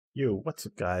Yo, what's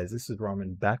up guys? This is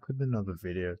Ramen back with another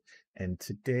video, and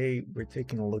today we're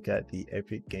taking a look at the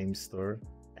Epic Games Store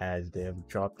as they have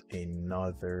dropped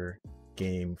another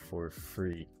game for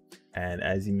free. And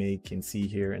as you may can see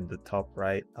here in the top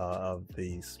right of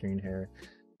the screen here,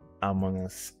 Among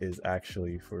Us is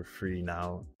actually for free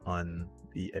now on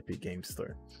the Epic Games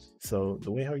Store. So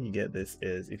the way how you get this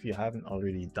is if you haven't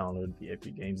already downloaded the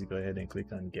Epic Games, you go ahead and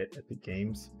click on Get Epic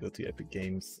Games, go to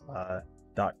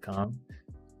epicgames.com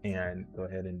and go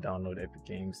ahead and download Epic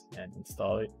Games and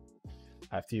install it.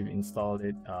 After you've installed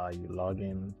it, you log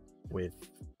in with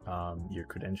your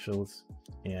credentials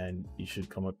and you should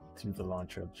come up to the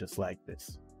launcher just like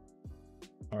this.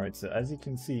 Alright, so as you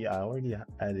can see, I already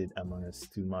added Among Us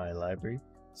to my library.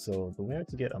 So the way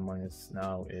to get Among Us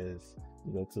now is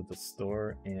you go to the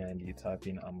store and you type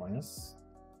in Among Us,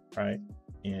 right?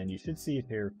 And you should see it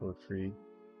here for free.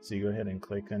 So you go ahead and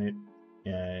click on it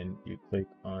and you click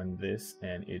on this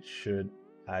and it should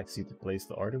ask you to place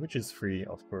the order, which is free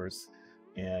of course,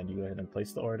 and you go ahead and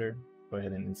place the order, go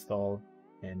ahead and install,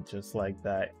 and just like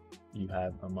that you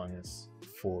have Among Us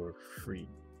for free.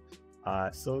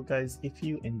 So guys, if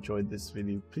you enjoyed this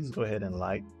video, please go ahead and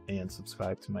like and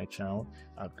subscribe to my channel.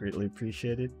 I'd greatly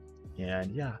appreciate it,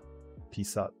 and yeah,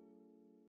 peace out.